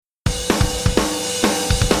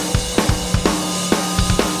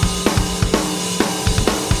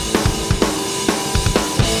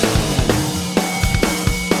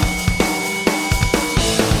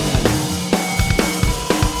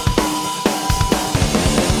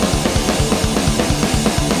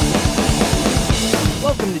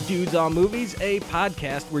Saw Movies, a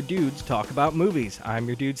podcast where dudes talk about movies. I'm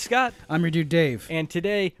your dude Scott. I'm your dude Dave. And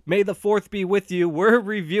today, may the 4th be with you, we're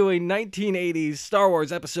reviewing 1980's Star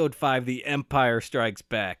Wars Episode 5, The Empire Strikes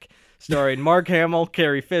Back, starring Mark Hamill,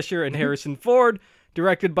 Carrie Fisher, and Harrison Ford,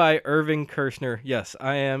 directed by Irving Kershner. Yes,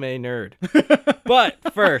 I am a nerd. But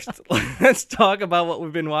first, let's talk about what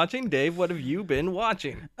we've been watching. Dave, what have you been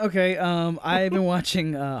watching? Okay, I've been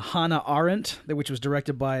watching Hannah Arendt, which was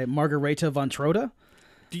directed by Margareta von Trotta.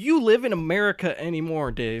 Do you live in America anymore,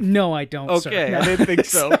 Dave? No, I don't, sir. Okay, No. I didn't think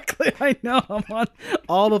so. Exactly, I know. I'm on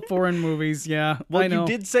all the foreign movies, yeah. Well, I know. you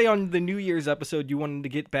did say on the New Year's episode you wanted to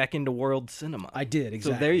get back into world cinema. I did,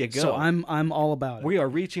 exactly. So there you go. So I'm all about it. We are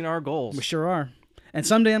reaching our goals. We sure are. And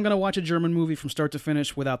someday I'm going to watch a German movie from start to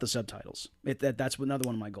finish without the subtitles. That's another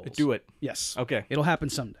one of my goals. Do it. Yes. Okay. It'll happen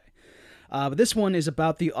someday. But this one is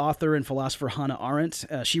about the author and philosopher Hannah Arendt.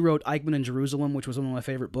 She wrote Eichmann in Jerusalem, which was one of my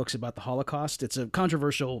favorite books about the Holocaust. It's a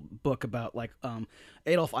controversial book about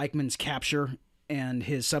Adolf Eichmann's capture and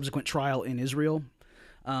his subsequent trial in Israel.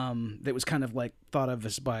 That was kind of thought of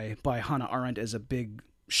as by Hannah Arendt as a big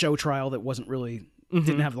show trial that wasn't really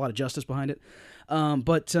didn't have a lot of justice behind it.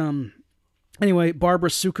 Anyway, Barbara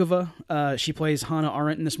Sukova, she plays Hannah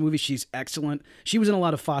Arendt in this movie. She's excellent. She was in a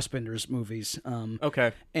lot of Fassbinder's movies.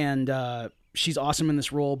 Okay. And she's awesome in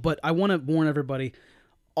this role. But I want to warn everybody,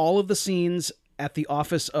 all of the scenes at the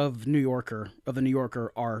office of the New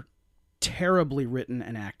Yorker are terribly written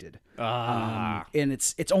and acted. And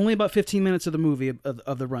it's only about 15 minutes of the movie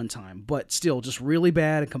of the runtime, but still just really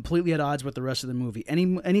bad and completely at odds with the rest of the movie.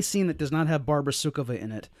 Any scene that does not have Barbara Sukova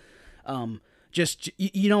in it, just,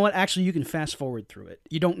 you know what? Actually, you can fast forward through it.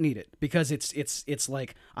 You don't need it because it's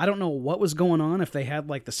like, I don't know what was going on if they had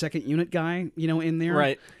the second unit guy, in there.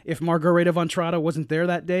 Right. If Margareta von Trotta wasn't there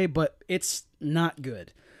that day, but it's not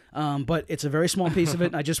good. But it's a very small piece of it.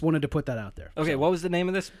 And I just wanted to put that out there. Okay. So, what was the name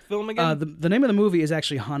of this film again? The name of the movie is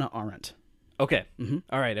actually Hannah Arendt. Okay. Mm-hmm.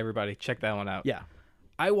 All right, everybody, check that one out. Yeah.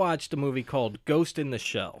 I watched a movie called Ghost in the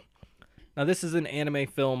Shell. Now, this is an anime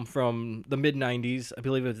film from the mid-90s. I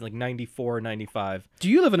believe it was 94 or 95. Do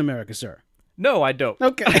you live in America, sir? No, I don't.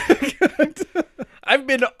 Okay. I've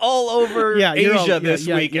been all over Asia this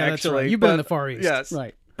week, yeah, actually. That's right. You've been in the Far East. Yes.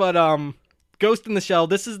 Right. But Ghost in the Shell,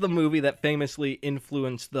 this is the movie that famously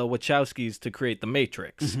influenced the Wachowskis to create The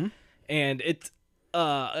Matrix. Mm-hmm. And it's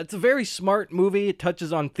a very smart movie. It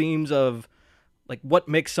touches on themes of what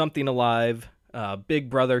makes something alive, Big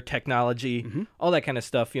Brother technology, all that kind of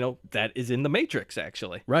stuff, that is in The Matrix,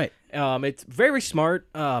 actually. Right. It's very smart,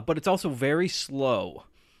 but it's also very slow.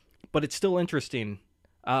 But it's still interesting.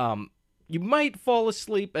 You might fall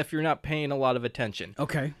asleep if you're not paying a lot of attention.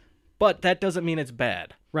 Okay. But that doesn't mean it's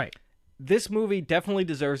bad. Right. This movie definitely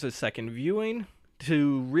deserves a second viewing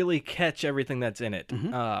to really catch everything that's in it.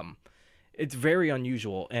 Mm-hmm. It's very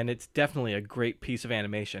unusual, and it's definitely a great piece of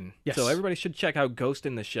animation. Yes. So everybody should check out Ghost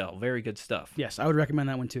in the Shell. Very good stuff. Yes, I would recommend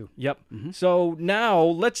that one too. Yep. Mm-hmm. So now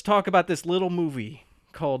let's talk about this little movie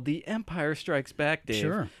called The Empire Strikes Back, Dave.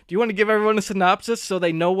 Sure. Do you want to give everyone a synopsis so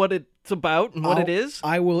they know what it's about and what it is?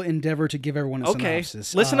 I will endeavor to give everyone a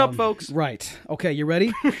synopsis. Listen up, folks. Right. Okay, you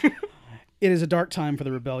ready? It is a dark time for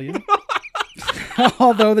the rebellion.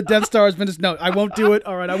 Although the Death Star has been no, I won't do it.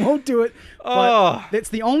 All right, I won't do it. But it's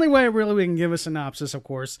the only way really we can give a synopsis, of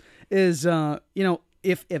course, is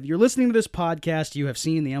if you're listening to this podcast, you have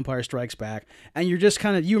seen The Empire Strikes Back, and you're just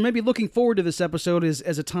you're maybe looking forward to this episode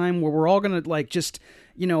as a time where we're all gonna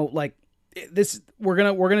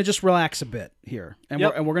we're gonna just relax a bit here, and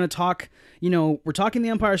we're gonna talk. We're talking The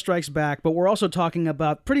Empire Strikes Back, but we're also talking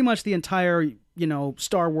about pretty much the entire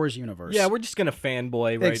Star Wars universe. Yeah, we're just gonna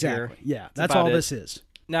fanboy right exactly. here. Yeah, that's all this is.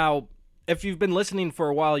 Now, if you've been listening for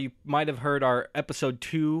a while, you might have heard our episode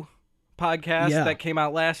 2 podcast that came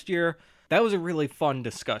out last year. That was a really fun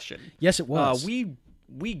discussion. Yes, it was.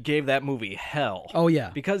 We gave that movie hell. Oh yeah,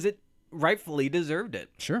 because it rightfully deserved it.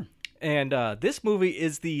 Sure. And this movie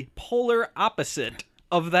is the polar opposite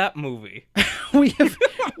of that movie.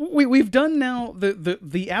 We've done now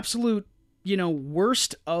the absolute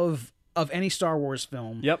worst of any Star Wars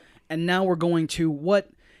film. Yep. And now we're going to what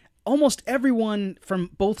almost everyone from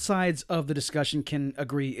both sides of the discussion can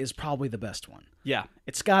agree is probably the best one. Yeah.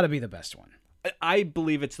 It's got to be the best one. I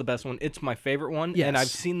believe it's the best one. It's my favorite one. Yes. And I've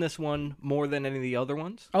seen this one more than any of the other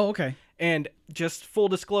ones. Oh, okay. And just full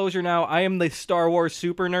disclosure now, I am the Star Wars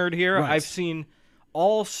super nerd here. Right. I've seen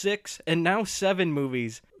all 6 and now 7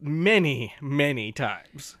 movies many, many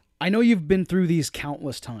times. I know you've been through these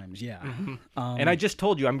countless times. Yeah. And I just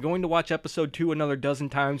told you I'm going to watch episode 2 another dozen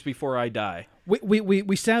times before I die.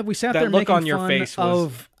 We sat That there look making on your fun face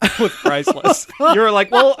of was priceless. You were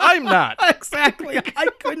like, well, I'm not. exactly. I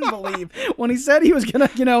couldn't believe when he said he was gonna.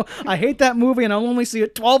 I hate that movie, and I'll only see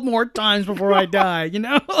it 12 more times before I die.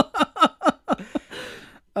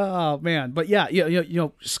 Oh man, but yeah,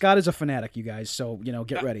 Scott is a fanatic, you guys. So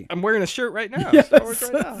get ready. I'm wearing a shirt right now. Yes, Star Wars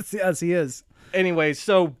right now. yes, he is. Anyway,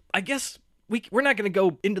 so I guess we're not going to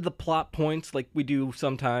go into the plot points like we do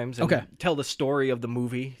sometimes and tell the story of the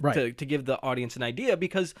movie to give the audience an idea,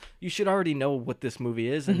 because you should already know what this movie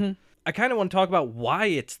is. And I kind of want to talk about why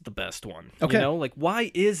it's the best one. Okay. Like,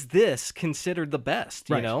 why is this considered the best,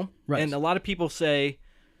 Right. And a lot of people say,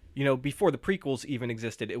 before the prequels even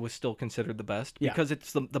existed, it was still considered the best because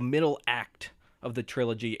it's the middle act of the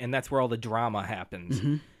trilogy, and that's where all the drama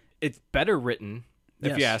happens. It's better written,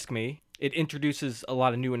 if you ask me. It introduces a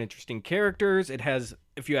lot of new and interesting characters. It has,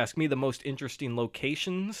 if you ask me, the most interesting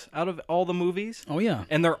locations out of all the movies. Oh, yeah.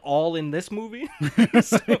 And they're all in this movie. They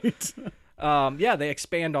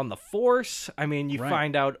expand on the Force. I mean, you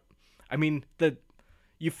find out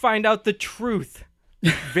the truth.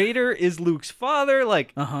 Vader is Luke's father.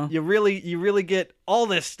 Like, you really get all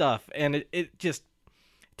this stuff. And it just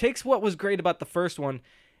takes what was great about the first one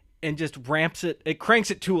and just it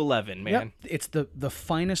cranks it to 11, man. Yep. It's the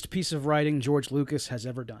finest piece of writing George Lucas has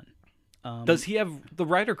ever done. Does he have the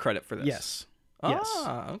writer credit for this? Yes.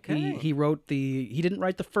 Ah, okay. He wrote he didn't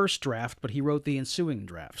write the first draft, but he wrote the ensuing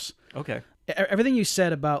drafts. Okay. Everything you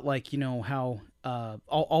said about how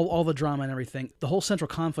all the drama and everything, the whole central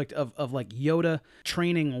conflict of like Yoda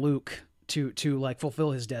training Luke to like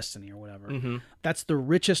fulfill his destiny or whatever. That's the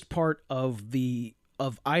richest part of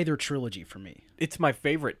either trilogy for me. It's my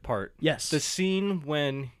favorite part. Yes. The scene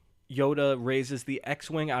when Yoda raises the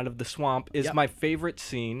X-Wing out of the swamp is my favorite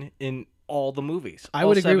scene in all the movies. I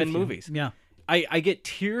would agree with 7 movies. You. Yeah. I get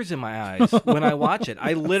tears in my eyes when I watch it.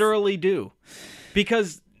 I literally do.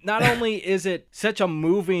 Because not only is it such a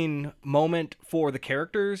moving moment for the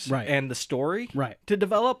characters and the story to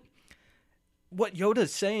develop, what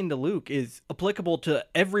Yoda's saying to Luke is applicable to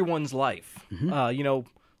everyone's life.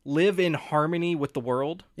 Live in harmony with the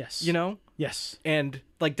world. Yes. Yes. And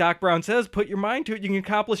like Doc Brown says, put your mind to it. You can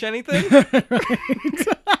accomplish anything.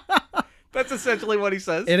 That's essentially what he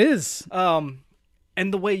says. It is. And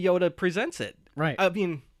the way Yoda presents it. Right. I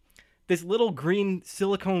mean, this little green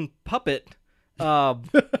silicone puppet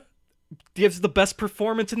gives the best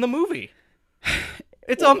performance in the movie.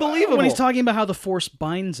 It's unbelievable. When he's talking about how the Force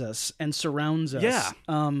binds us and surrounds us. Yeah.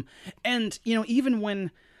 And, even when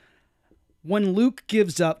Luke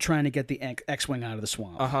gives up trying to get the X-Wing out of the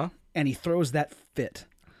swamp, and he throws that fit.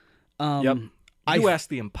 You asked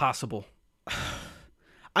the impossible.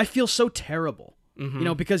 I feel so terrible,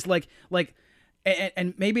 because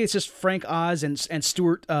and maybe it's just Frank Oz and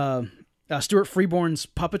Stuart Freeborn's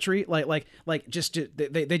puppetry,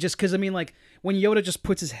 they just because when Yoda just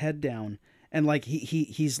puts his head down and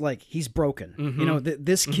he's broken,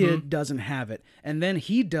 this kid doesn't have it, and then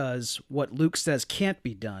he does what Luke says can't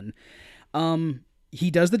be done. He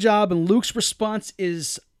does the job, and Luke's response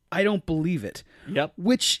is, "I don't believe it." Yep.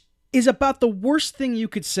 Which is about the worst thing you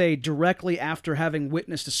could say directly after having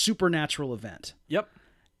witnessed a supernatural event. Yep.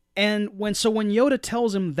 And when Yoda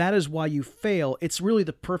tells him that is why you fail, it's really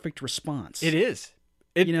the perfect response. It is.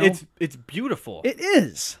 It's beautiful. It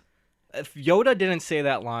is. If Yoda didn't say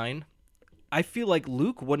that line, I feel like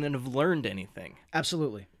Luke wouldn't have learned anything.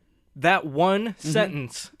 Absolutely. That one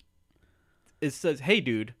sentence, it says, "Hey,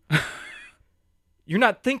 dude, you're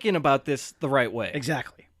not thinking about this the right way."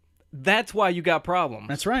 Exactly. That's why you got problems.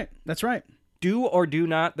 That's right. Do or do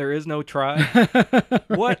not, there is no try.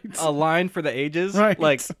 What a line for the ages. Right.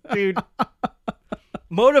 Like, dude,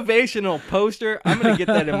 motivational poster. I'm going to get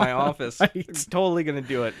that in my office. Right. I'm totally going to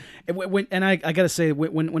do it. And I got to say,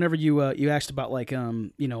 whenever you asked about the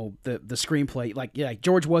screenplay,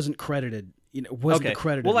 George wasn't credited. Wasn't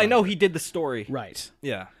credited. Well, I know he did the story. Right.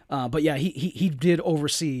 Yeah. But yeah, he did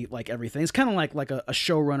oversee everything. It's kind of like a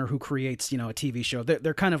showrunner who creates a TV show.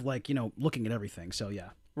 They're kind of looking at everything. So yeah.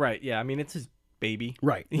 Right. Yeah. I mean, it's his baby.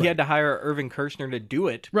 Right. He had to hire Irving Kershner to do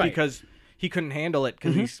it because he couldn't handle it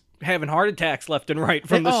because he's having heart attacks left and right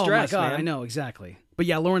from the stress. Oh my God, man. I know exactly. But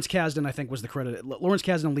yeah, Lawrence Kasdan I think was the credited. Lawrence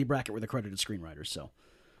Kasdan and Lee Brackett were the credited screenwriters. So.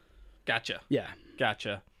 Gotcha. Yeah.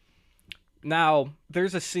 Gotcha. Now,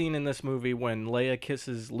 there's a scene in this movie when Leia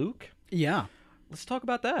kisses Luke. Yeah. Let's talk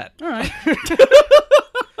about that. All right.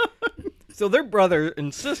 So they're brother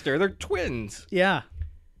and sister. They're twins. Yeah.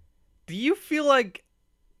 Do you feel like...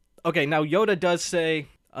 Okay, now Yoda does say,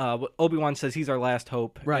 Obi-Wan says he's our last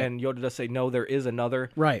hope, Right. and Yoda does say, no, there is another.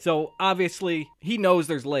 Right. So, obviously, he knows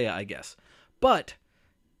there's Leia, I guess. But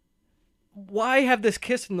why have this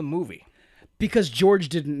kiss in the movie? Because George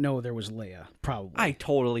didn't know there was Leia, probably. I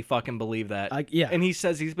totally fucking believe that. Yeah. And he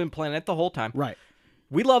says he's been planning it the whole time. Right.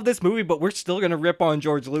 We love this movie, but we're still going to rip on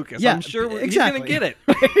George Lucas. Yeah, I'm sure exactly. he's going to get it.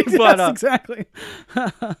 But, exactly.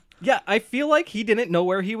 yeah, I feel like he didn't know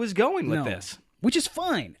where he was going with this. Which is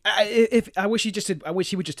fine. I wish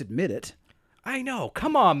he would just admit it. I know.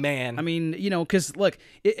 Come on, man. I mean, because look,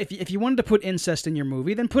 if you wanted to put incest in your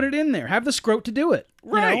movie, then put it in there. Have the scrote to do it.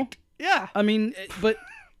 Right. You know? Yeah. I mean, but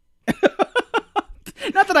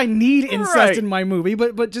not that I need incest in my movie,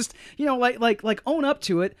 but just like own up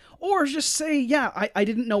to it, or just say, yeah, I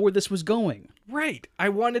didn't know where this was going. Right. I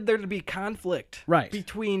wanted there to be conflict. Right.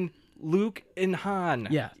 Between Luke and Han.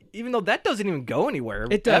 Yeah. Even though that doesn't even go anywhere.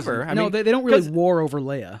 It doesn't. Ever. I no, mean, they don't really war over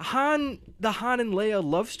Leia. The Han and Leia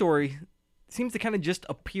love story seems to kind of just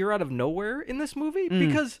appear out of nowhere in this movie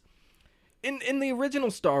because in the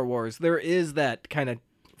original Star Wars there is that kind of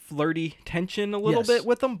flirty tension a little bit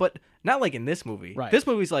with them, but not like in this movie. Right. This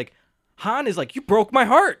movie's like Han is like, you broke my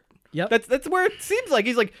heart. Yep. That's where it seems like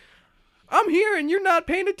he's like, I'm here and you're not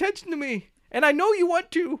paying attention to me, and I know you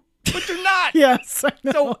want to, but you're not. Yes, I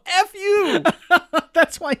know. So F you.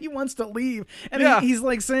 That's why he wants to leave, and he's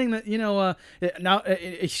like saying that now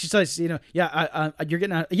she says you're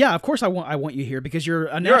getting out. Yeah, of course I want you here because you're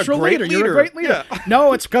a natural leader. You're a great leader. Yeah.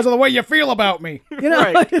 No, it's because of the way you feel about me.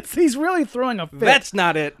 Right. He's really throwing a fit. That's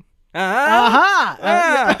not it.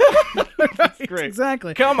 That's great.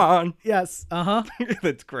 Exactly. Come on. Yes.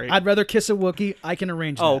 That's great. I'd rather kiss a Wookiee. I can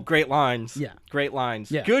arrange that. Oh, great lines. Yeah. Great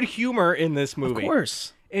lines. Yeah. Good humor in this movie. Of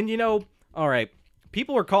course. And all right,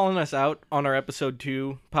 people were calling us out on our episode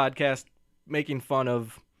 2 podcast, making fun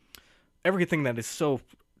of everything that is so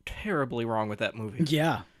terribly wrong with that movie.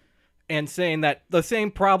 Yeah. And saying that the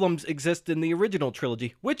same problems exist in the original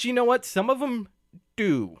trilogy, which, you know what, some of them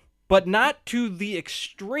do, but not to the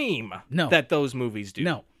extreme that those movies do.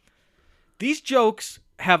 No. These jokes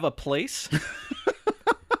have a place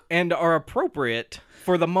and are appropriate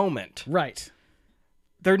for the moment. Right.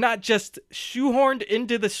 They're not just shoehorned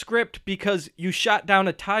into the script because you shot down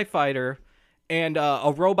a TIE fighter and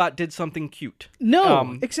a robot did something cute.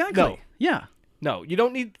 No, exactly. No. Yeah. No, you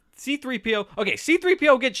don't need C-3PO. Okay,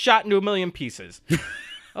 C-3PO gets shot into a million pieces.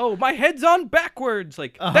 Oh, my head's on backwards.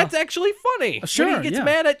 Like, that's actually funny. Sure, when he gets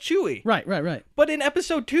mad at Chewie. Right. But in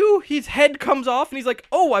episode 2, his head comes off and he's like,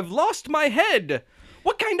 oh, I've lost my head.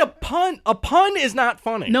 What kind of pun? A pun is not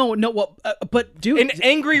funny. No, well, but dude. An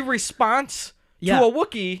angry response to a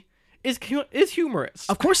Wookiee is humorous.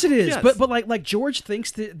 Of course it is. Yes. But like George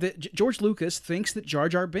thinks that George Lucas thinks that Jar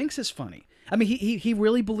Jar Binks is funny. I mean, he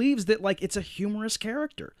really believes that like it's a humorous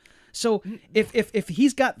character. So if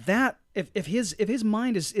he's got that, if his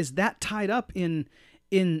mind is that tied up in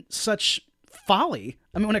such folly,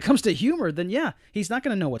 I mean, when it comes to humor, then yeah, he's not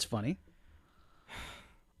going to know what's funny.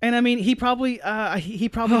 And I mean, he probably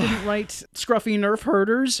didn't write Scruffy Nerf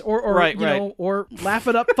Herders or or Laugh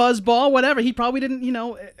It Up Fuzzball, whatever. He probably didn't,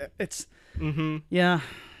 it's yeah.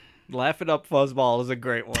 Laugh It Up Fuzzball is a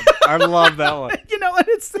great one. I love that one.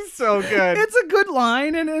 It's so good. It's a good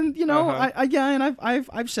line, and I've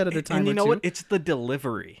said it a time. And you know or two. what? It's the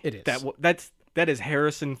delivery. It is. That is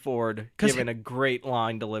Harrison Ford giving a great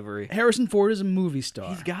line delivery. Harrison Ford is a movie star.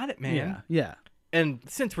 He's got it, man. Yeah. And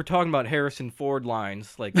since we're talking about Harrison Ford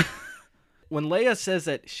lines, like when Leia says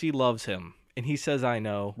that she loves him, and he says, "I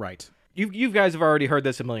know," right? You guys have already heard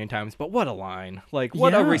this a million times, but what a line! Like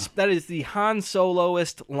that is the Han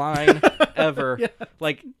Soloist line ever. Yeah.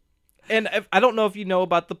 Like, and I don't know if you know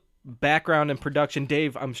about the background and production.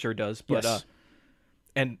 Dave, I'm sure does, but yes.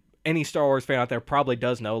 And any Star Wars fan out there probably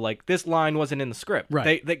does know. Like, this line wasn't in the script.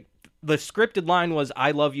 Right. The scripted line was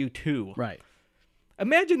 "I love you too." Right.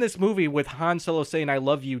 Imagine this movie with Han Solo saying "I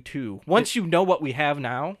love you too." Once you know what we have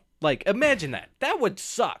now, like, imagine that. That would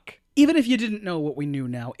suck. Even if you didn't know what we knew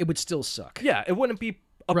now, it would still suck. Yeah, it wouldn't be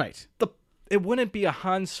it wouldn't be a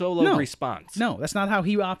Han Solo response. No, that's not how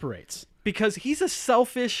he operates. Because he's a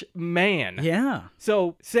selfish man. Yeah.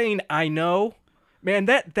 So saying "I know," man,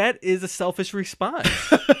 that is a selfish response.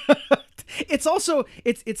 It's also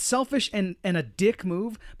it's selfish and a dick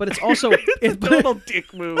move, but it's also it's a total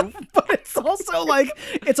dick move. But it's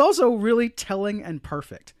also really telling and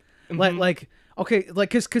perfect. Mm-hmm. Like okay,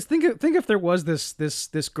 like cuz think if there was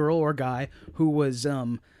this girl or guy who was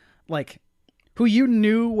who you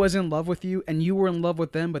knew was in love with you and you were in love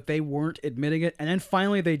with them, but they weren't admitting it, and then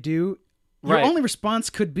finally they do. Your only response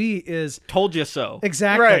could be is "Told you so."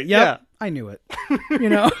 Exactly. Right. Yep. Yeah. I knew it.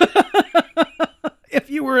 If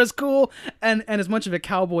you were as cool and as much of a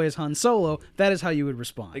cowboy as Han Solo, that is how you would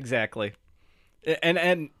respond. Exactly.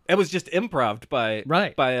 And it was just improv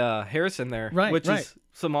by Harrison there, which is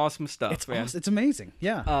some awesome stuff, It's man. awesome. It's amazing.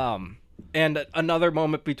 Yeah. And another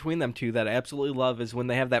moment between them two that I absolutely love is when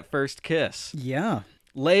they have that first kiss. Yeah.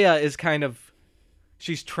 Leia is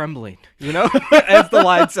she's trembling, as the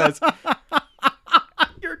line says.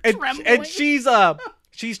 You're trembling. And she's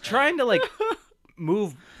trying to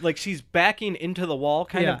move, she's backing into the wall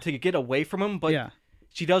kind of to get away from him, but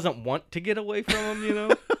she doesn't want to get away from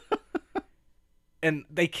him, And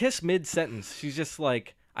they kiss mid-sentence. She's just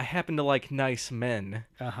like, I happen to like nice men.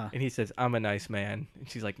 Uh-huh. And he says, I'm a nice man. And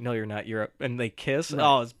she's like, no, you're not. And they kiss. Right.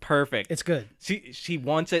 Oh, it's perfect. It's good. She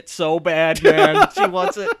wants it so bad, man. She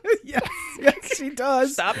wants it. Yes, she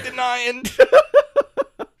does. Stop denying.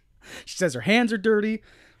 She says her hands are dirty.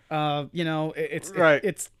 It's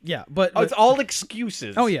right. But it's all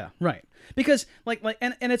excuses. Oh yeah, right. Because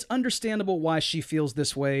and it's understandable why she feels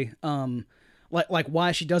this way.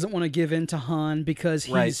 Why she doesn't want to give in to Han because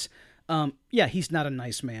he's he's not a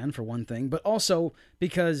nice man for one thing, but also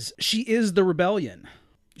because she is the rebellion.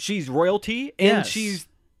 She's royalty, and she's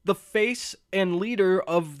the face and leader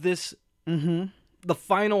of this. Mm-hmm. The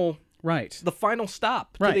final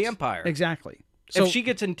stop to the Empire. Exactly. So, if she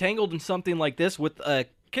gets entangled in something like this with a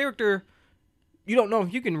character you don't know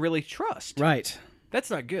if you can really trust, right? That's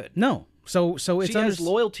not good. No. So it's she has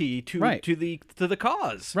loyalty to the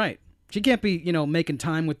cause, right? She can't be, making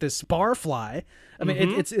time with this barfly. I mean,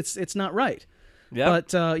 it's not right. Yeah.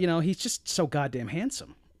 But he's just so goddamn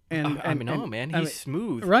handsome. And he's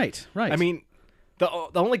smooth. Right. I mean, the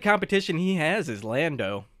only competition he has is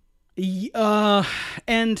Lando. Lando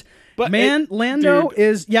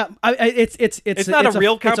is it's not a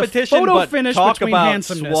real competition. It's a photo but finish talk between about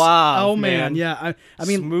handsomeness. Suave, oh man, yeah. I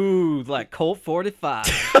mean, smooth like Colt 45.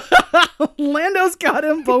 Lando's got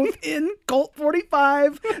him both in Colt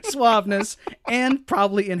 45 suaveness and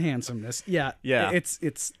probably in handsomeness. Yeah.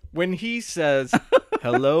 It's when he says,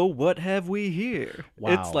 "Hello, what have we here?"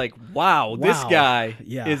 Wow. It's like, wow. This guy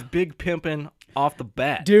is big pimping off the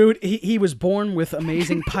bat, dude. He was born with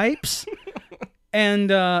amazing pipes, and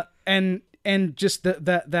just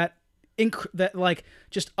that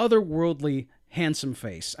just otherworldly handsome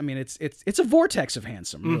face. I mean, it's a vortex of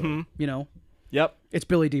handsome, really, Yep. It's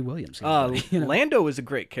Billy D. Williams. Lando is a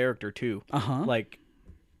great character too. Uh-huh. Like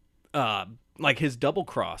his double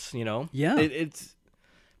cross, Yeah.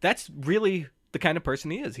 That's really the kind of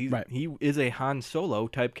person he is. He is a Han Solo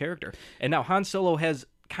type character. And now Han Solo has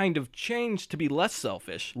kind of changed to be less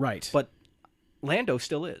selfish. Right. But Lando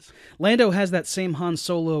still is. Lando has that same Han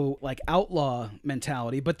Solo outlaw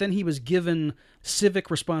mentality, but then he was given civic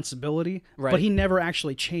responsibility, but he never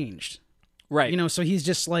actually changed. Right. So he's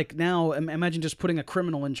just now, imagine just putting a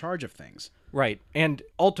criminal in charge of things. Right. And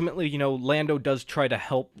ultimately, Lando does try to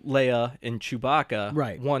help Leia and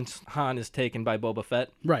Chewbacca once Han is taken by Boba Fett.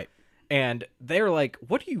 Right. And they're like,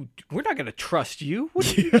 we're not going to trust you. What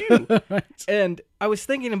do you do? Right. And I was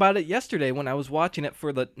thinking about it yesterday when I was watching it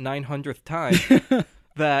for the 900th time,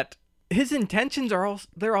 that his intentions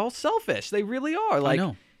they're all selfish. They really are. I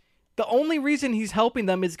know. The only reason he's helping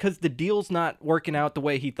them is because the deal's not working out the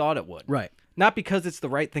way he thought it would. Right. Not because it's the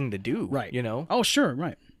right thing to do. Right. Oh, sure.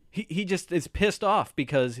 Right. He just is pissed off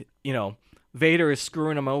because, Vader is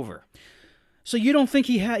screwing him over. So you don't think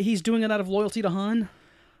he's doing it out of loyalty to Han?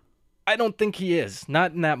 I don't think he is.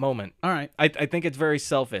 Not in that moment. All right. I think it's very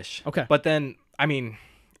selfish. Okay. But then, I mean,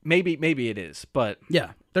 maybe it is. But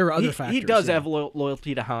yeah, there are other factors. He does have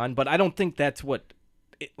loyalty to Han, but I don't think that's what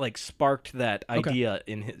sparked that idea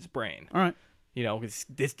in his brain. All right.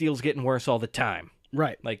 This deal's getting worse all the time.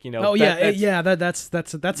 Right. Oh that's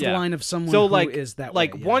the line of someone who is that way.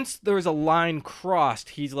 Once there's a line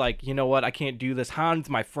crossed, he's like, you know what, I can't do this. Han's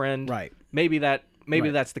my friend. Right. Maybe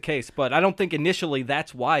that's the case, but I don't think initially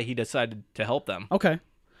that's why he decided to help them. Okay.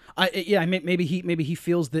 Maybe he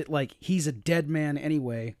feels that he's a dead man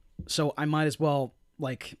anyway, so I might as well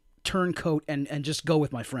turncoat and just go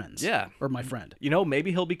with my friends. Yeah. Or my friend.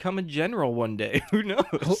 Maybe he'll become a general one day. Who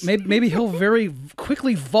knows? Maybe he'll very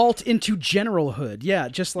quickly vault into generalhood. Yeah,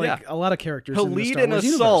 just a lot of characters. He'll in lead the Star Wars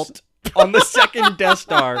an assault on the second Death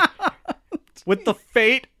Star with the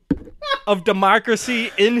fate of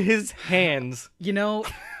democracy in his hands. Yeah.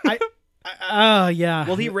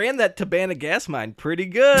 Well, he ran that Tabana gas mine pretty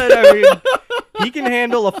good. I mean, he can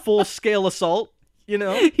handle a full-scale assault. He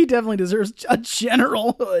definitely deserves a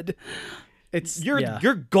generalhood.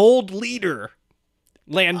 You're gold leader,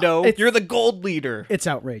 Lando. You're the gold leader. It's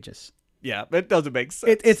outrageous. Yeah, that doesn't make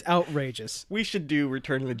sense. It's outrageous. We should do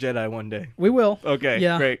Return of the Jedi one day. We will. Okay,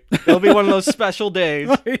 yeah. Great. It'll be one of those special days.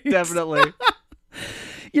 Right. Definitely.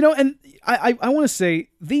 And I want to say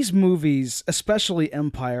these movies, especially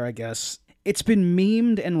Empire, I guess, it's been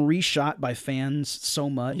memed and reshot by fans so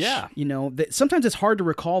much. Yeah. That sometimes it's hard to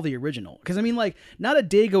recall the original. Because, not a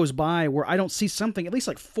day goes by where I don't see something, at least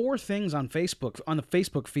like 4 things on Facebook, on the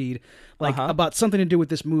Facebook feed, about something to do with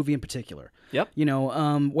this movie in particular. Yep.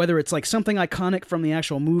 Whether it's like something iconic from the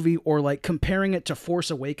actual movie or like comparing it to Force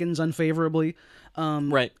Awakens unfavorably.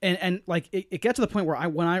 Right. And like it got to the point where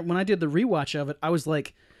when I did the rewatch of it, I was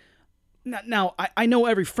like, now I know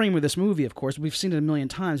every frame of this movie, of course, we've seen it a million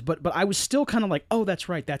times, but I was still kind of like, oh, that's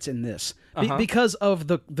right, that's in this, because of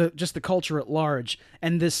the just the culture at large,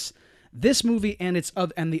 and this movie and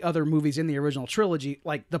and the other movies in the original trilogy,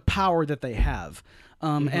 like the power that they have,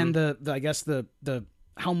 and the I guess the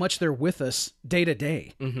how much they're with us day to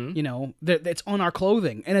day. It's on our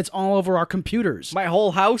clothing and it's all over our computers. My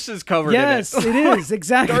whole house is covered in it. Yes, it is,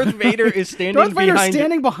 exactly. Darth Vader is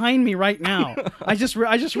standing behind me right now. I just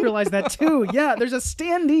realized that too. Yeah, there's a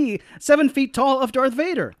standee 7 feet tall of Darth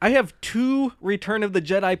Vader. I have 2 Return of the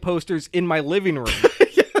Jedi posters in my living room.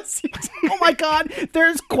 Yes. Oh my God,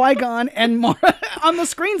 there's Qui-Gon and Mara on the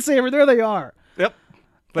screensaver. There they are. Yep,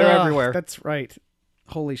 they're everywhere. That's right.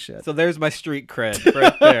 Holy shit. So there's my street cred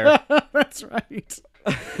right there. That's right.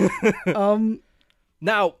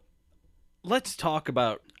 Now, let's talk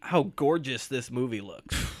about how gorgeous this movie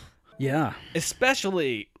looks. Yeah.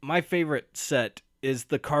 Especially, my favorite set is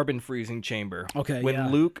the carbon freezing chamber. Okay,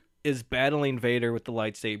 when Luke is battling Vader with the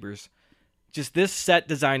lightsabers. Just this set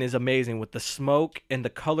design is amazing with the smoke and the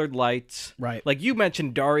colored lights. Right. Like you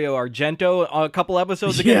mentioned Dario Argento a couple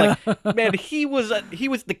episodes ago. Yeah. Like, man, he was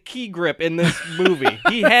the key grip in this movie.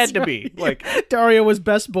 He had to be. Like Dario was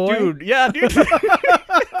best boy. Dude.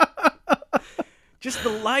 Just the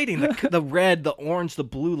lighting, the red, the orange, the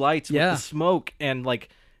blue lights with the smoke and like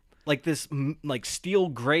this like steel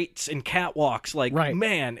grates and catwalks. Like,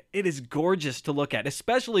 man, it is gorgeous to look at,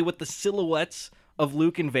 especially with the silhouettes of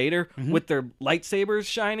Luke and Vader with their lightsabers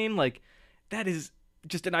shining. Like, that is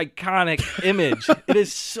just an iconic image. It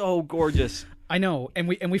is so gorgeous. I know, and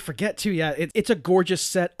we forget too. Yeah, it's a gorgeous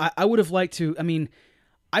set. I would have liked to.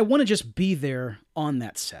 I want to just be there on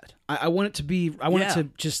that set. I want it to be. I want it to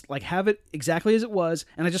just like have it exactly as it was,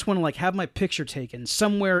 and I just want to like have my picture taken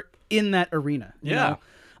somewhere in that arena. You know?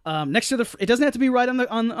 Next to it doesn't have to be right on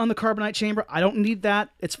the carbonite chamber. I don't need that.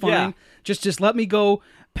 It's fine. Yeah. Just let me go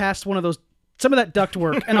past some of that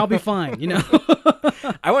ductwork, and I'll be fine.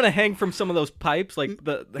 I want to hang from some of those pipes, like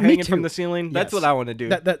the hanging from the ceiling. That's what I want to do.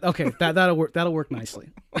 That'll work. That'll work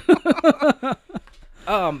nicely.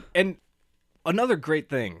 And another great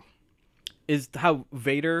thing is how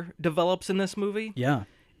Vader develops in this movie. Yeah.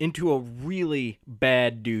 Into a really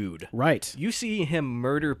bad dude. Right. You see him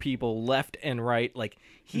murder people left and right. Like,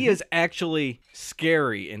 he is actually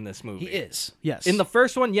scary in this movie. He is, yes. In the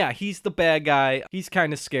first one, he's the bad guy. He's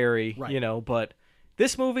kind of scary, but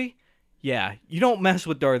this movie, you don't mess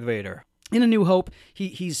with Darth Vader. In A New Hope,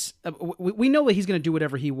 he's we know that he's going to do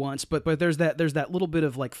whatever he wants, but there's that little bit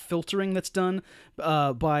of like filtering that's done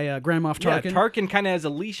by Grand Moff Tarkin. Yeah, Tarkin kind of has a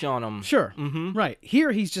leash on him. Sure, right.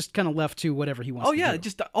 Here he's just kind of left to whatever he wants. Oh yeah,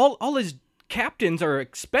 just all his captains are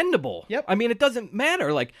expendable. Yep. I mean, it doesn't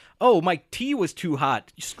matter. Like, oh, my tea was too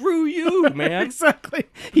hot. Screw you, man. Exactly.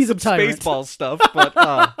 He's a tyrant. Spaceball stuff, but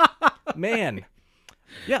man,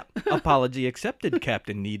 apology accepted,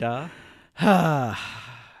 Captain Nida.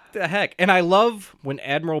 The heck. And I love when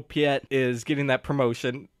Admiral Piet is getting that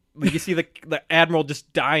promotion. You see the Admiral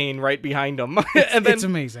just dying right behind him. It's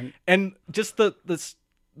amazing. And just this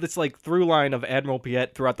like through line of Admiral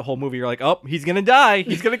Piet throughout the whole movie. You're like, oh, he's gonna die.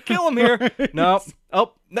 He's gonna kill him here. No.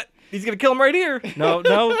 Oh, he's gonna kill him right here.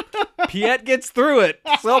 No. Piet gets through it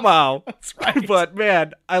somehow. That's right. But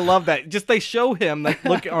man, I love that. Just they show him that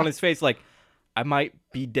look on his face like, I might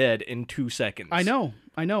be dead in 2 seconds. I know.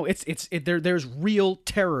 There's real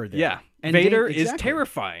terror there. Yeah. And Vader is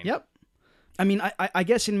terrifying. Yep. I mean, I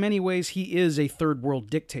guess in many ways he is a third world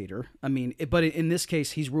dictator. I mean, but in this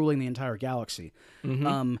case, he's ruling the entire galaxy.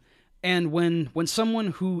 And when someone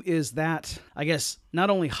who is that, I guess, not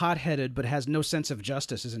only hot-headed but has no sense of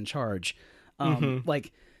justice is in charge,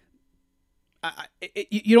 like,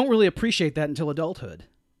 you don't really appreciate that until adulthood.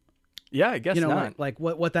 Yeah, I guess not. Like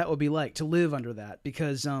what that would be like to live under that,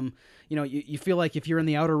 because you feel like if you're in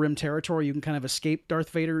the Outer Rim territory, you can kind of escape Darth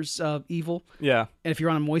Vader's evil. Yeah, and if you're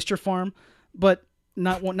on a moisture farm, but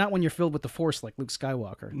not when you're filled with the Force like Luke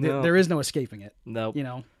Skywalker. No. There is no escaping it. No,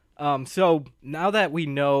 nope. So now that we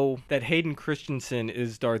know that Hayden Christensen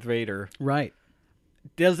is Darth Vader, right?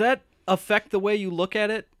 Does that affect the way you look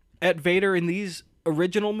at Vader in these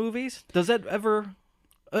original movies? Does that ever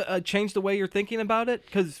change the way you're thinking about it?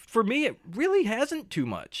 Because for me, it really hasn't too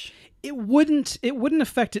much. It wouldn't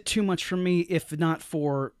affect it too much for me if not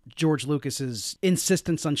for George Lucas's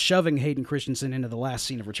insistence on shoving Hayden Christensen into the last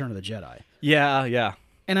scene of Return of the Jedi. Yeah.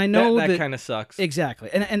 And I know that kind of sucks. Exactly.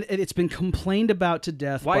 And it's been complained about to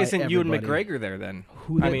death. Why isn't everybody. Ewan McGregor there then?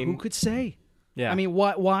 Who could say? Yeah. I mean,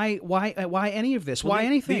 why any of this? Why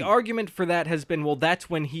anything? The argument for that has been, well, that's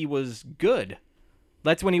when he was good.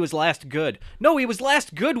 That's when he was last good. No, he was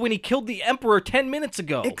last good when he killed the Emperor 10 minutes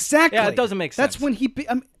ago. Exactly. Yeah, it doesn't make sense. That's when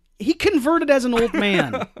he converted as an old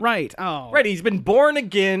man. Right. Oh. Right, he's been born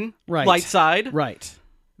again, right. light side. Right.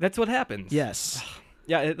 That's what happens. Yes.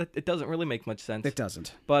 Yeah, it doesn't really make much sense. It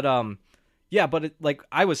doesn't. But, yeah, but it, like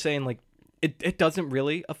I was saying, like, it doesn't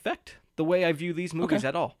really affect the way I view these movies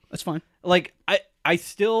at all. That's fine. Like, I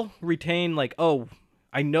still retain, like, oh,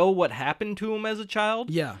 I know what happened to him as a child.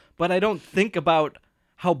 Yeah. But I don't think about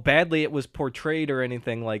how badly it was portrayed or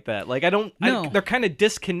anything like that. Like, No. they're kind of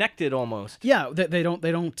disconnected almost. Yeah, they don't.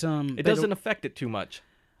 It doesn't affect it too much.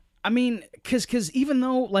 I mean, because even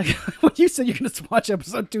though, like, when you said you're going to watch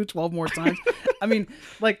episode 2 12 more times, I mean,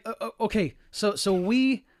 like, okay, so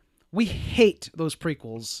we hate those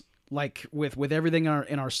prequels, like, with everything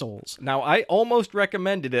in our souls. Now, I almost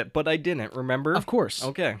recommended it, but I didn't, remember? Of course.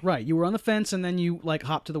 Okay. Right, you were on the fence, and then you, like,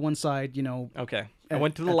 hopped to the one side, Okay. I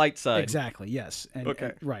went to the light side. Exactly, yes.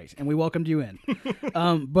 Okay. Right, and we welcomed you in.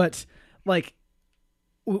 But, like,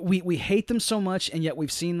 we hate them so much, and yet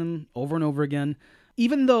we've seen them over and over again.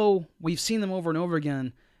 Even though we've seen them over and over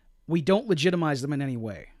again, we don't legitimize them in any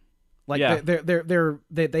way. Like,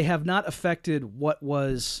 they have not affected what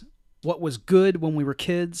was good when we were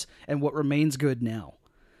kids and what remains good now.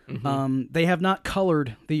 Mm-hmm. They have not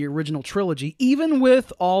colored the original trilogy, even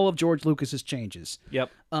with all of George Lucas's changes. Yep.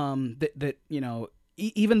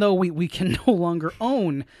 Even though we can no longer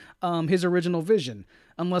own his original vision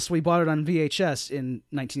unless we bought it on VHS in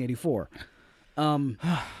 1984.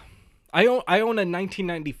 I own a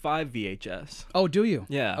 1995 VHS. Oh, do you?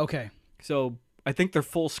 Yeah. Okay. So I think they're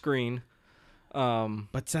full screen.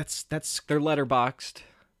 But that's they're letterboxed.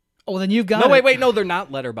 Oh, then you've got No, wait, no, they're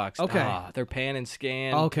not letterboxed. Okay. They're pan and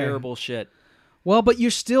scan. Okay. Terrible shit. Well, but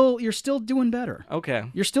you're still doing better. Okay.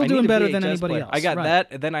 You're still I doing need a better VHS than anybody player. else. I got right. that,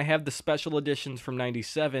 and then I have the special editions from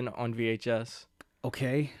 97 on VHS.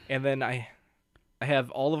 Okay. And then I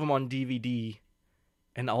have all of them on DVD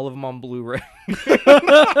and all of them on Blu-ray.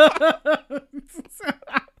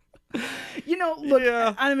 Look,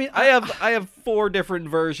 yeah. I mean, I have 4 different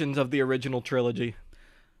versions of the original trilogy.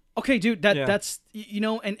 Okay, dude, that's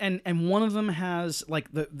and one of them has like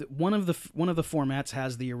one of the formats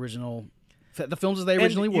has the original, the films as they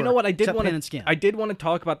originally were. You know what? I did want to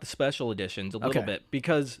talk about the special editions a little bit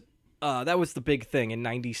because that was the big thing in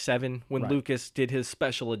 '97 when Lucas did his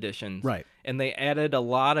special editions, right? And they added a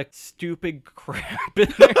lot of stupid crap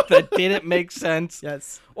in there that didn't make sense.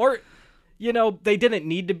 Yes, or they didn't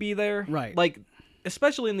need to be there, right? Like,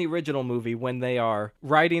 especially in the original movie when they are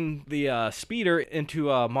riding the speeder into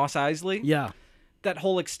Mos Eisley. Yeah. That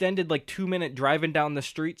whole extended, 2-minute driving down the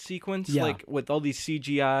street sequence, with all these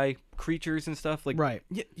CGI creatures and stuff. Right.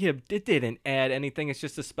 Yeah, it didn't add anything. It's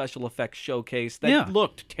just a special effects showcase that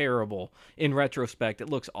looked terrible. In retrospect,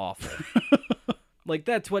 it looks awful.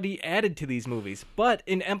 That's what he added to these movies. But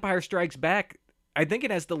in Empire Strikes Back, I think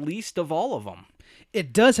it has the least of all of them.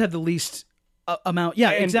 It does have the least amount.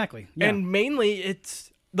 Yeah, exactly. Yeah. And mainly,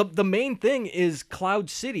 it's the main thing is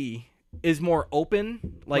Cloud City is more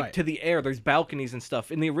open, to the air. There's balconies and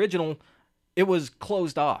stuff. In the original, it was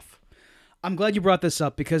closed off. I'm glad you brought this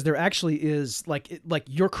up because there actually is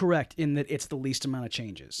you're correct in that it's the least amount of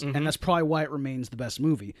changes, and that's probably why it remains the best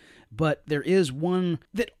movie. But there is one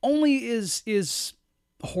that only is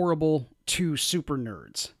horrible to super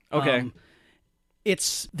nerds. Okay.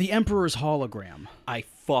 It's the Emperor's hologram. I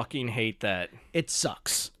fucking hate that. It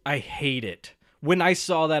sucks. I hate it. When I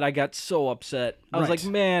saw that, I got so upset. I was like,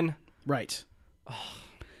 man. Right.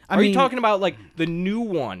 Are you talking about the new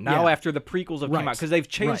one now after the prequels have come out? Because they've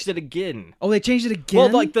changed it again. Oh, they changed it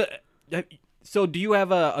again? Well, so do you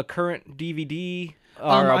have a current DVD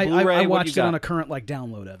or a Blu-ray? I watched it on a current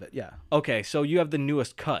download of it, yeah. Okay, so you have the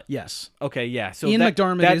newest cut. Yes. Okay, yeah. So Ian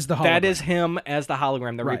McDiarmid is the hologram. That is him as the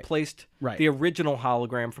hologram. They replaced Right. the original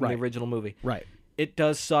hologram from the original movie. Right. It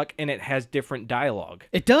does suck, and it has different dialogue.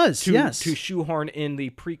 It does, yes. To shoehorn in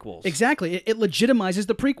the prequels. Exactly. It legitimizes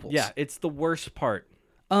the prequels. Yeah, it's the worst part.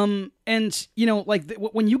 And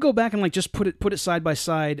when you go back and just put it side by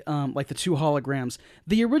side, the two holograms,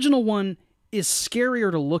 the original one is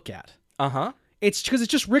scarier to look at. Uh-huh. It's because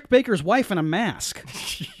it's just Rick Baker's wife in a mask.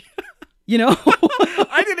 I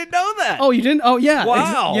didn't know that. Oh, you didn't? Oh, yeah.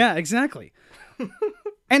 Wow. Yeah, exactly.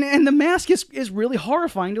 And the mask is really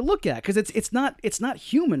horrifying to look at because it's not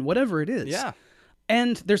human, whatever it is. Yeah.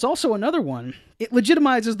 And there's also another one. It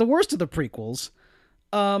legitimizes the worst of the prequels.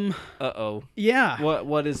 Uh-oh. Yeah.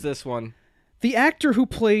 What is this one? The actor who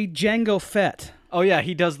played Jango Fett. Oh, yeah,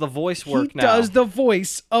 he does the voice work now. He does the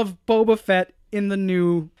voice of Boba Fett in the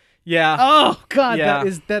new... Yeah. Oh, God, Yeah.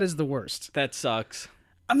 that is the worst. That sucks.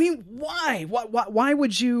 I mean, why? Why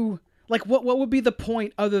would you... Like, what would be the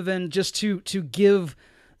point other than just to give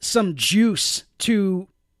some juice to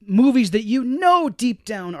movies that you know deep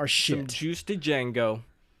down are shit? Some juice to Django.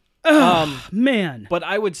 Man. But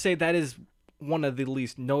I would say that is one of the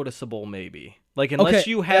least noticeable, maybe. Like, unless Okay,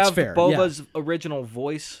 you that's have fair, Boba's original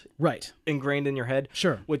voice Right. ingrained in your head.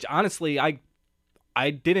 Sure. Which, honestly, I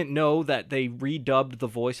didn't know that they redubbed the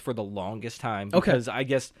voice for the longest time. Okay. Because I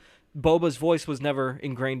guess Boba's voice was never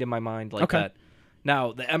ingrained in my mind like Okay. that.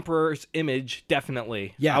 Now, the Emperor's image,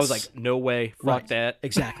 definitely. Yes. I was like, no way. Fuck Right. that.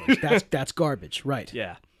 Exactly. That's garbage. Right.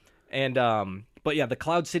 Yeah. And, but yeah, the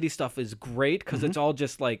Cloud City stuff is great because it's all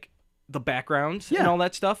just like the backgrounds and Mm-hmm. Yeah. all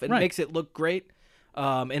that stuff. It Right. makes it look great.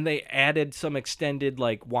 And they added some extended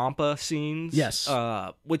like Wampa scenes. Yes.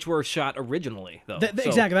 Which were shot originally though. So,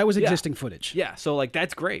 Exactly. That was yeah. existing footage. Yeah. So like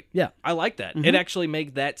that's great. Yeah. I like that. It actually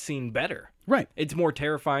made that scene better. Right. It's more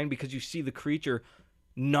terrifying because you see the creature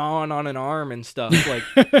gnawing on an arm and stuff, like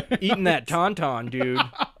eating that tauntaun, dude.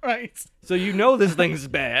 Right. So you know this thing's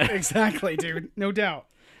bad. Exactly, dude. No doubt.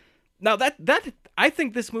 Now that I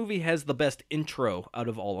think this movie has the best intro out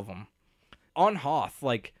of all of them. On Hoth,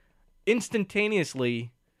 like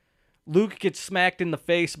instantaneously, Luke gets smacked in the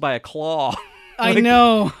face by a claw. I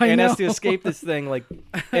know. and has to escape this thing. Like,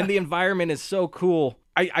 and the environment is so cool.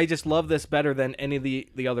 I just love this better than any of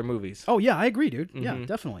the other movies. Oh yeah, I agree, dude. Yeah,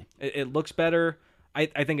 definitely. It looks better. I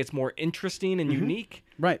think it's more interesting and unique.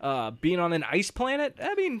 Right. Being on an ice planet,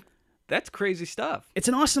 I mean, that's crazy stuff. It's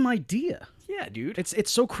an awesome idea. Yeah, dude.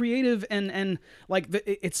 It's so creative and like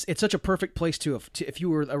it's such a perfect place to if you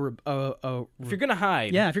were If you're gonna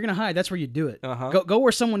hide. yeah, if you're gonna hide, that's where you do it. Uh-huh. Go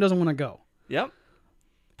where someone doesn't want to go. Yep.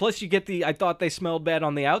 Plus, you get the "I thought they smelled bad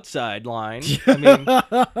on the outside" line. I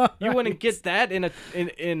mean, you wouldn't get that in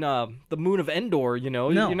the Moon of Endor. You know,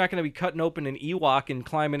 No. you're not going to be cutting open an Ewok and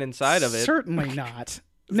climbing inside of it. Certainly not.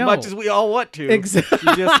 As No. much as we all want to. Exactly.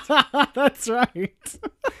 You just That's right.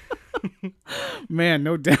 Man,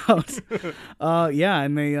 no doubt. Yeah,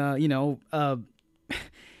 and they,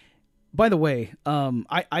 by the way,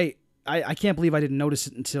 I can't believe I didn't notice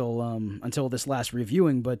it until this last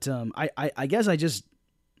reviewing, but I guess I just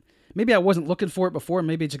maybe I wasn't looking for it before.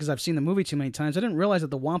 Maybe it's because I've seen the movie too many times. I didn't realize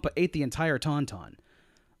that the Wampa ate the entire tauntaun.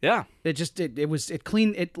 yeah. It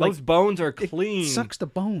cleaned it like Those bones are clean. it sucks the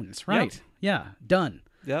bones, right? Yep. Yeah, done.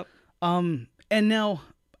 Yep. And now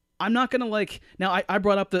I'm not gonna now I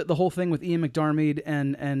brought up the whole thing with Ian McDiarmid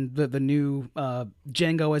and the new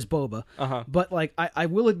Django as Boba. Uh-huh. But I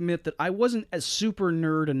will admit that I wasn't as super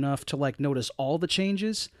nerd enough to notice all the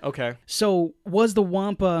changes. Okay. So was the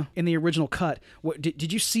Wampa in the original cut?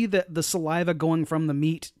 Did you see the saliva going from the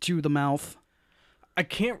meat to the mouth? I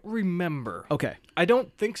can't remember. Okay. I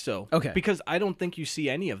don't think so. Okay. Because I don't think you see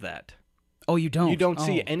any of that. Oh, you don't. You don't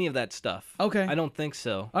see Oh. any of that stuff. Okay. I don't think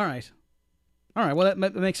so. All right. Well, that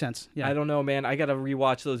makes sense. Yeah. I don't know, man. I gotta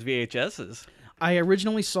rewatch those VHSs. I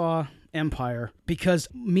originally saw Empire because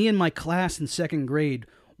me and my class in second grade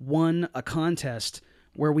won a contest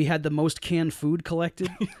where we had the most canned food collected,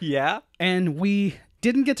 Yeah. and we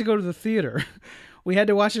didn't get to go to the theater. We had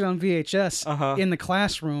to watch it on VHS in the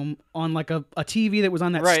classroom on a TV that was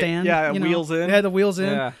on that Right, stand. yeah, you know? wheels in. Yeah, the wheels in.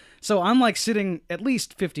 Yeah. So I'm sitting at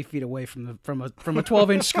least 50 feet away from a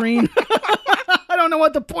 12-inch screen. I don't know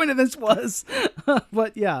what the point of this was,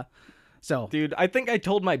 but yeah. So, Dude, I think I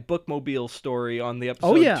told my bookmobile story on the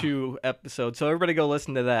episode 2 episode, so everybody go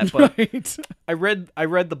listen to that. But right. I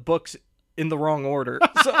read the books in the wrong order.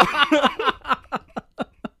 So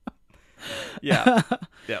yeah.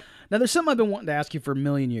 Yep. Now, there's something I've been wanting to ask you for a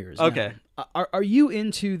million years. Okay. Now. Are you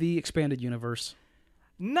into the expanded universe?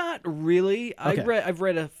 Not really. Okay. I've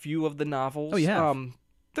read a few of the novels. Oh, you have?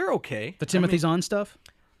 They're okay. The Timothy Zahn stuff?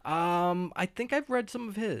 I think I've read some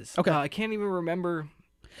of his. Okay. I can't even remember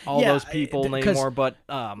all Yeah, those people 'cause- anymore, but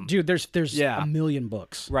Dude, there's Yeah. a million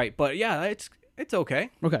books. right. But yeah, it's okay.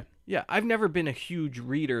 Okay. Yeah, I've never been a huge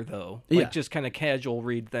reader though. Yeah. Just kind of casual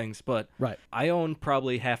read things, but Right. I own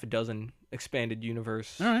probably half a dozen expanded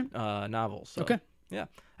universe All right. novels. So, Okay. Yeah.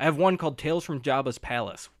 I have one called Tales from Jabba's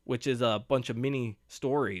Palace, which is a bunch of mini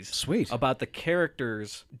stories Sweet. about the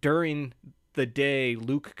characters during the day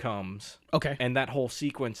Luke comes Okay. and that whole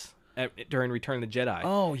sequence during Return of the Jedi.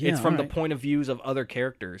 Oh, yeah, It's from the alright. point of views of other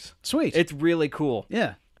characters. Sweet. It's really cool.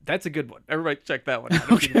 yeah. That's a good one. Everybody check that one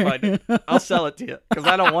out if you can find it. I'll sell it to you because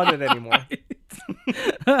I don't want it anymore.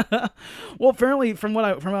 Well, apparently, from what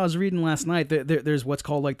I was reading last night, there's what's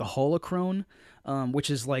called like the holocron, which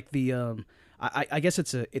is like the I guess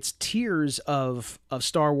it's tiers of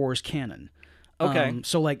Star Wars canon. Okay.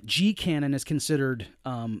 So like G canon is considered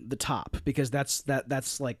the top because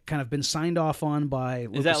that's like kind of been signed off on by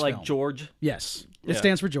Lucasfilm. Is that like George? Yes. It Yeah.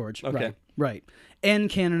 stands for George. Okay. Right. N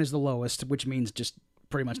canon is the lowest, which means just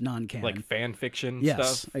pretty much non-canon. Like fan fiction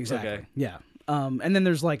yes, stuff? exactly. Okay. Yeah. And then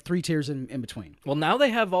there's like 3 tiers in between. Well, now they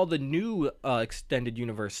have all the new extended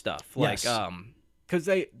universe stuff. Like, Yes. because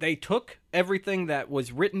they took everything that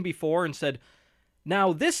was written before and said,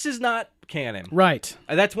 now this is not canon. Right.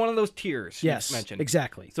 That's one of those tiers Yes. you mentioned.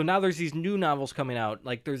 Exactly. So now there's these new novels coming out.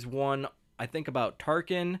 Like there's one, I think, about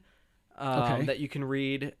Tarkin Okay. that you can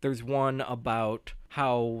read. There's one about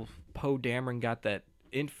how Poe Dameron got that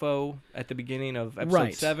info at the beginning of episode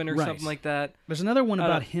Right, 7 or right. something like that. There's another one I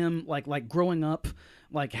about don't- him like growing up,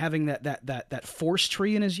 like having that force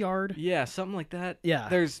tree in his yard. Yeah, something like that. Yeah.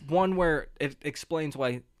 There's one where it explains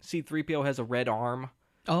why C-3PO has a red arm.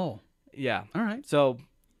 Oh, Yeah. all right. So,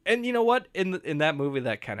 and you know what? In that movie,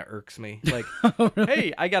 that kind of irks me. Like, Oh,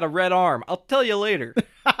 hey, I got a red arm. I'll tell you later.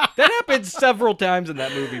 That happens several times in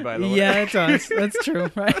that movie, by the way. Yeah, it does. That's true,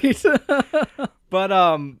 right? But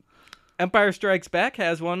Empire Strikes Back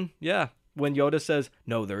has one. Yeah. When Yoda says,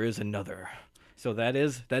 "No, there is another." So that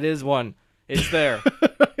is one. It's there.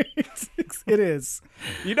 It is.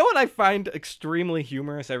 You know what I find extremely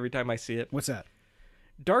humorous every time I see it? What's that?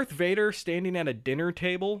 Darth Vader standing at a dinner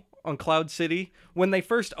table on Cloud City. When they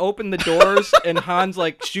first open the doors and Han's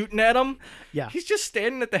like shooting at him, Yeah. he's just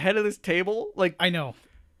standing at the head of this table. Like, I know.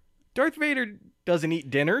 Darth Vader doesn't eat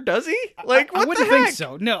dinner, does he? Like, what I wouldn't the heck? think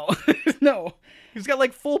so. No. No. He's got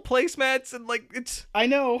like full placemats and like it's. I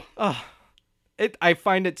know. I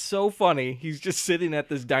find it so funny. He's just sitting at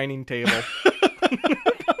this dining table.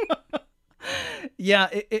 Yeah,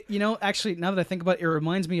 actually, now that I think about it, it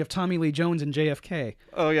reminds me of Tommy Lee Jones and JFK.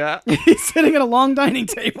 Oh yeah. He's sitting at a long dining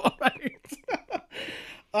table, right?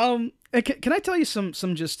 Can I tell you some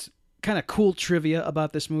just kind of cool trivia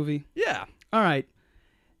about this movie? Yeah. All right.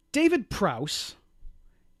 David Prowse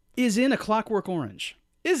is in A Clockwork Orange.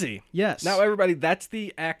 Is he? Yes. Now everybody, that's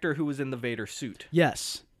the actor who was in the Vader suit.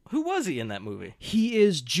 Yes. Who was he in that movie? He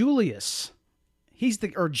is Julius.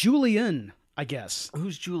 Or Julian, I guess.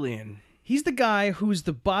 Who's Julian? He's the guy who's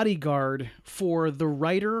the bodyguard for the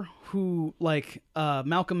writer who, like,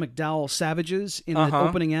 Malcolm McDowell savages in the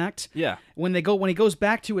opening act. Yeah. When he goes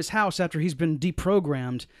back to his house after he's been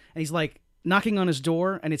deprogrammed, and he's like knocking on his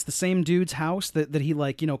door, and it's the same dude's house that he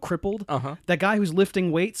crippled. That guy who's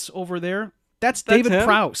lifting weights over there. That's David him?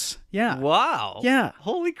 Prowse. Yeah. Wow. Yeah.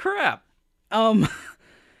 Holy crap.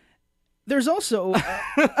 There's also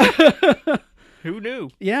Who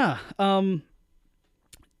knew? yeah.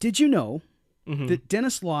 Did you know that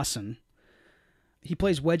Dennis Lawson, he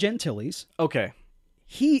plays Wedge Antilles, Okay.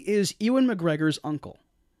 he is Ewan McGregor's uncle.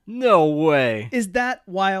 No way. Is that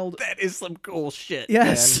wild? That is some cool shit.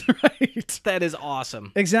 Yes, man. right. That is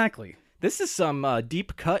awesome. Exactly. This is some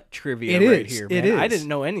deep cut trivia It right is. here, It man. I is. didn't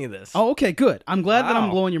know any of this. Oh, okay, good. I'm glad that I'm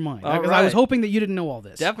Wow. blowing your mind. All I was right. hoping that you didn't know all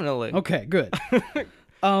this. Definitely. Okay, good.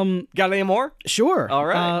 Got any more? Sure. All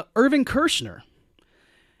right. Irving Kershner.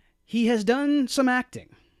 He has done some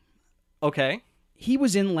acting. Okay. He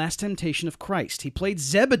was in Last Temptation of Christ. He played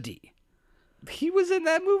Zebedee. He was in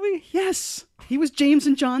that movie? Yes. He was James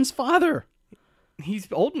and John's father. He's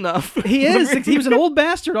old enough. He is. He was an old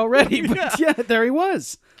bastard already, but yeah, there he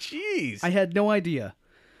was. Jeez. I had no idea.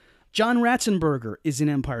 John Ratzenberger is in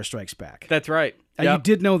Empire Strikes Back. That's right. You Yep.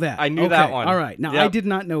 did know that. I knew Okay, that one. All right. Now, Yep. I did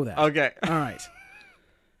not know that. Okay. All right.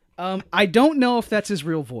 I don't know if that's his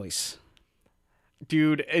real voice.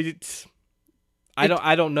 Dude, I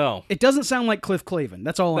don't know. It doesn't sound like Cliff Clavin.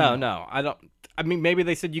 That's all I know. No. I don't. I mean, maybe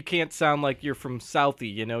they said you can't sound like you're from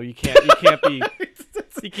Southie. You know, you can't be.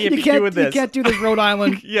 You can't be doing this. You can't do this Rhode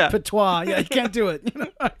Island Yeah. patois. Yeah, you can't do it.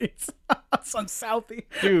 It's some Southie.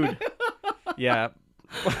 Dude. Yeah.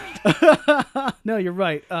 No, you're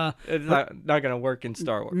right. It's not gonna work in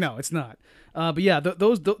Star Wars. No, it's not. But yeah,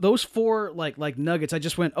 those four like nuggets. I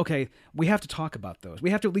just went, okay, we have to talk about those. We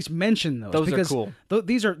have to at least mention those. Those are because cool.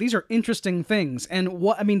 These are interesting things.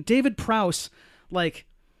 And David Prowse, like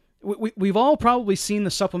we've all probably seen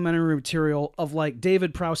the supplementary material of like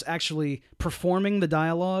David Prowse actually performing the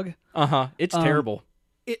dialogue. It's terrible.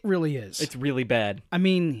 It really is. It's really bad. I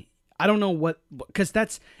mean, I don't know because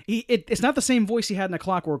it's not the same voice he had in A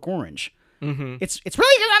Clockwork Orange. Mm-hmm. It's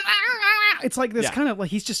really it's like this kind of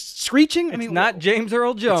like he's just screeching. It's not James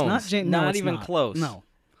Earl Jones. It's not James. Not it's even not. close.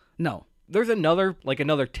 No. There's another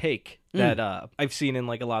take that I've seen in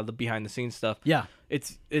like a lot of the behind the scenes stuff. Yeah.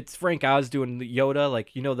 It's Frank Oz doing the Yoda,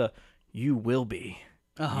 like, you know, the "you will be."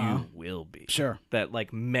 You will be. Sure. That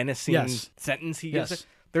like menacing sentence he gives. Yes.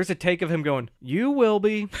 There's a take of him going, "You will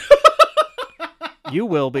be." You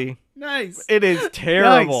will be. Nice. It is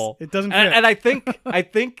terrible. Nice. It doesn't fit. And I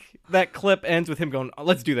think that clip ends with him going, "Oh,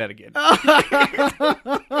 let's do that again."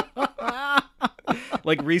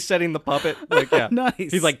 Like resetting the puppet. Like, yeah. Nice.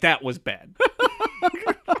 He's like, that was bad.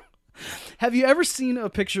 Have you ever seen a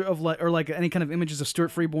picture of like any kind of images of Stuart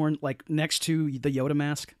Freeborn like next to the Yoda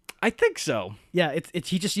mask? I think so. Yeah, it's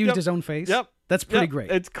he just used his own face. Yep. That's pretty great.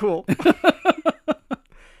 It's cool.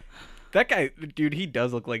 That guy, dude, he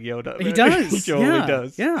does look like Yoda. He Man. does. He totally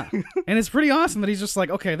does. Yeah. And it's pretty awesome that he's just like,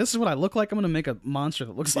 okay, this is what I look like. I'm going to make a monster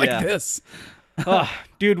that looks like this. Oh,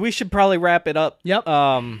 dude, we should probably wrap it up. Yep.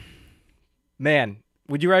 Man,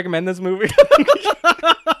 would you recommend this movie?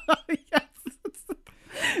 Yes.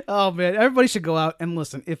 Oh, man. Everybody should go out and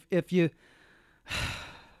listen. If you...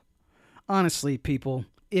 Honestly, people,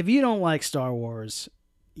 if you don't like Star Wars,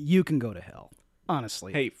 you can go to hell.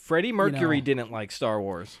 Honestly. Hey, Freddie Mercury didn't like Star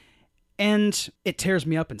Wars. And it tears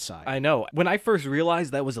me up inside. I know. When I first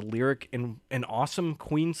realized that was a lyric in an awesome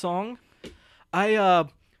Queen song, it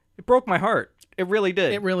broke my heart. It really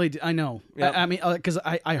did. It really did. I know. Yep. I mean, because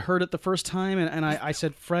I heard it the first time, and I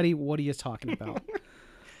said, Freddie, what are you talking about?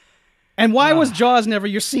 And why was Jaws never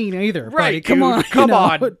your scene either? Right, buddy? Come dude. on. Come you know?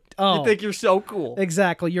 on. Oh. You think you're so cool.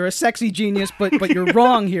 Exactly. You're a sexy genius, but you're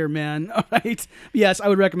wrong here, man. All right. Yes, I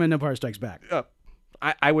would recommend Empire Strikes Back.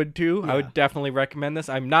 I would too. Yeah. I would definitely recommend this.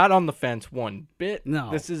 I'm not on the fence one bit. No.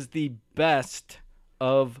 This is the best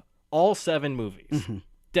of all 7 movies. Mm-hmm.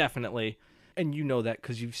 Definitely. And you know that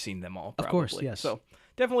because you've seen them all, probably. Of course, yes. So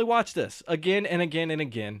definitely watch this again and again and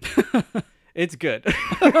again. It's good.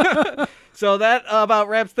 So that about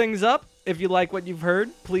wraps things up. If you like what you've heard,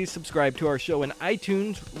 please subscribe to our show in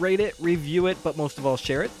iTunes, rate it, review it, but most of all,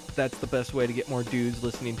 share it. That's the best way to get more dudes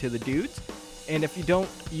listening to the dudes. And if you don't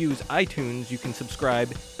use iTunes, you can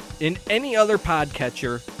subscribe in any other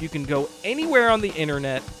podcatcher. You can go anywhere on the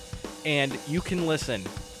internet and you can listen.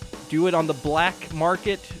 Do it on the black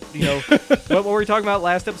market. You know, what were we talking about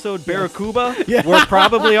last episode? Barracuda? Yeah. We're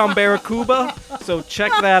probably on Barracuda, so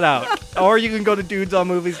check that out. Or you can go to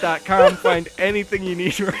dudesonmovies.com, find anything you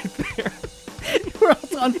need right there. We're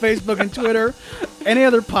also on Facebook and Twitter. Any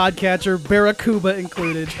other podcatcher, Barracuda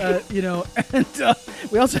included. And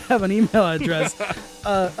we also have an email address,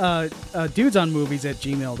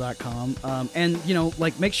 dudesonmovies@gmail.com.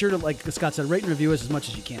 And make sure to, like Scott said, rate and review us as much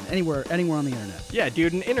as you can, anywhere on the internet. Yeah,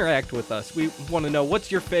 dude, and interact with us. We want to know,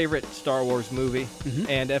 what's your favorite Star Wars movie? Mm-hmm.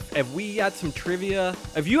 And if we got some trivia,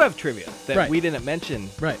 if you have trivia that we didn't mention,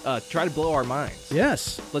 try to blow our minds.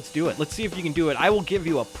 Yes. Let's do it. Let's see if you can do it. I will give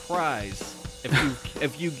you a prize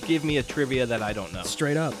if you give me a trivia that I don't know.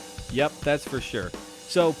 Straight up. Yep, that's for sure.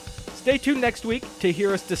 So stay tuned next week to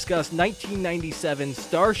hear us discuss 1997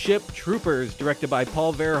 Starship Troopers, directed by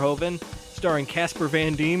Paul Verhoeven, starring Casper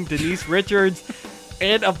Van Dien, Denise Richards,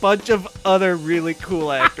 and a bunch of other really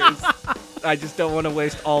cool actors. I just don't want to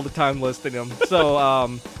waste all the time listing them.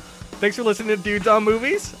 So thanks for listening to Dudes on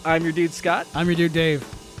Movies. I'm your dude Scott. I'm your dude Dave.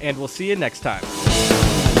 And we'll see you next time.